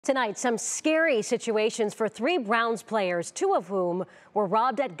Tonight, some scary situations for three Browns players, two of whom were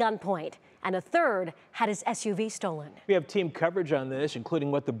robbed at gunpoint, and a third had his SUV stolen. We have team coverage on this, including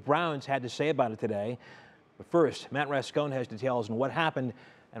what the Browns had to say about it today. But first, Matt Rascone has details on what happened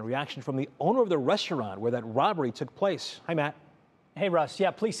and reaction from the owner of the restaurant where that robbery took place. Hi, Matt. Hey, Russ. Yeah,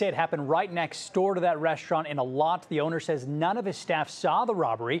 police say it happened right next door to that restaurant in a lot. The owner says none of his staff saw the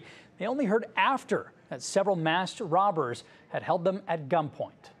robbery. They only heard after that several masked robbers had held them at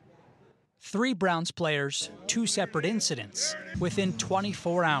gunpoint. Three Browns players, two separate incidents within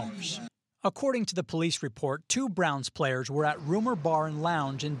 24 hours. According to the police report, two Browns players were at Rumor Bar and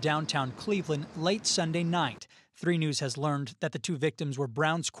Lounge in downtown Cleveland late Sunday night. 3 News has learned that the two victims were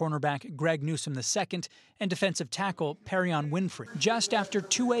Browns cornerback Greg Newsome II and defensive tackle Perrion Winfrey. Just after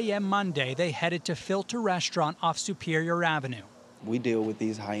 2 a.m. Monday, they headed to Filter Restaurant off Superior Avenue. We deal with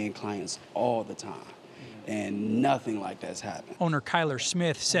these high-end clients all the time, and nothing like that's happened. Owner Kyler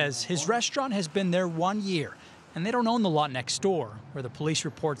Smith says his restaurant has been there 1 year, and they don't own the lot next door, where the police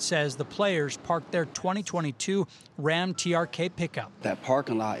report says the players parked their 2022 Ram TRK pickup. That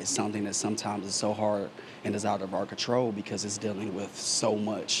parking lot is something that sometimes is so hard and is out of our control because it's dealing with so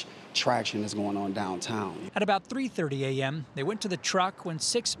much traction that's going on downtown. At about 3:30 a.m., they went to the truck when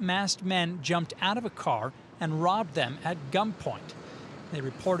 6 masked men jumped out of a car and robbed them at gunpoint. They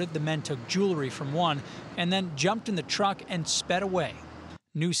reported the men took jewelry from one and then jumped in the truck and sped away.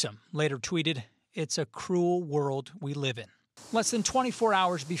 Newsome later tweeted, "It's a cruel world we live in." Less than 24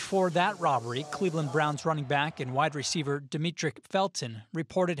 hours before that robbery, Cleveland Browns running back and wide receiver Demetric Felton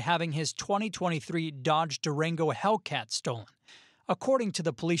reported having his 2023 Dodge Durango Hellcat stolen. According to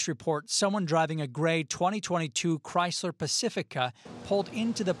the police report, someone driving a gray 2022 Chrysler Pacifica pulled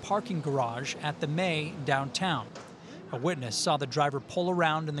into the parking garage at the May downtown. A witness saw the driver pull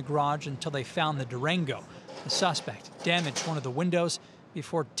around in the garage until they found the Durango. The suspect damaged one of the windows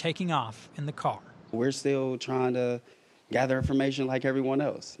before taking off in the car. We're still trying to gather information like everyone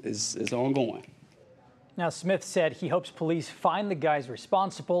else. It's ongoing. Now, Smith said he hopes police find the guys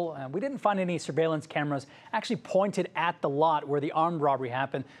responsible. We didn't find any surveillance cameras actually pointed at the lot where the armed robbery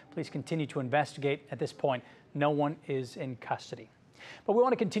happened. Police continue to investigate. At this point, no one is in custody. But we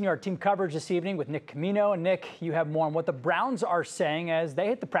want to continue our team coverage this evening with Nick Camino. And Nick, you have more on what the Browns are saying as they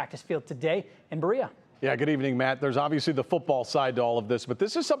hit the practice field today in Berea. Yeah, good evening, Matt. There's obviously the football side to all of this, but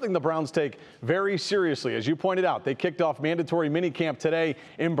this is something the Browns take very seriously. As you pointed out, they kicked off mandatory minicamp today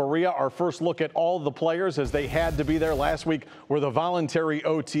in Berea. Our first look at all the players as they had to be there. Last week were the voluntary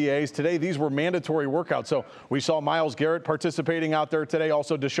OTAs. Today, these were mandatory workouts. So we saw Myles Garrett participating out there today,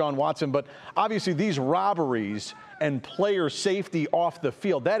 also Deshaun Watson. But obviously these robberies and player safety off the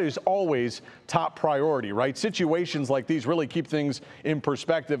field, that is always top priority, right? Situations like these really keep things in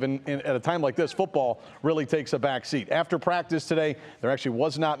perspective, and at a time like this, football really takes a back seat. After practice today, there actually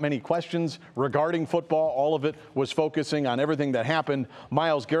was not many questions regarding football. All of it was focusing on everything that happened.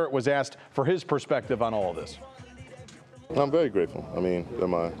 Myles Garrett was asked for his perspective on all of this. I'm very grateful. I mean, they're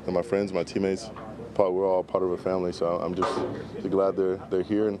my friends, my teammates. We're all part of a family, so I'm just glad they're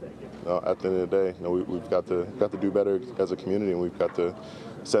here. And at the end of the day, we've got to do better as a community, and we've got to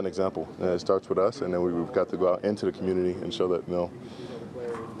set an example. And it starts with us, and then we've got to go out into the community and show that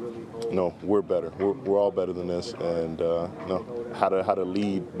we're better. We're all better than this, and how to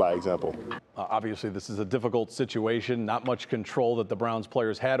lead by example. Obviously, this is a difficult situation, not much control that the Browns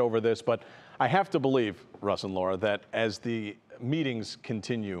players had over this, but I have to believe, Russ and Laura, that as the meetings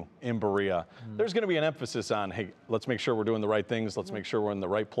continue in Berea, there's going to be an emphasis on, hey, let's make sure we're doing the right things. Let's make sure we're in the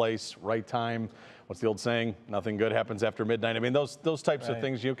right place, right time. What's the old saying? Nothing good happens after midnight. I mean, those types of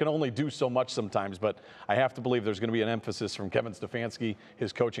things, you can only do so much sometimes, but I have to believe there's going to be an emphasis from Kevin Stefanski,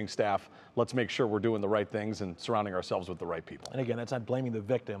 his coaching staff. Let's make sure we're doing the right things and surrounding ourselves with the right people. And again, that's not blaming the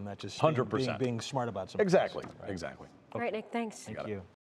victim. That's just 100%. being smart about something. Exactly. Right. Exactly. All right, Nick, thanks. Thank you.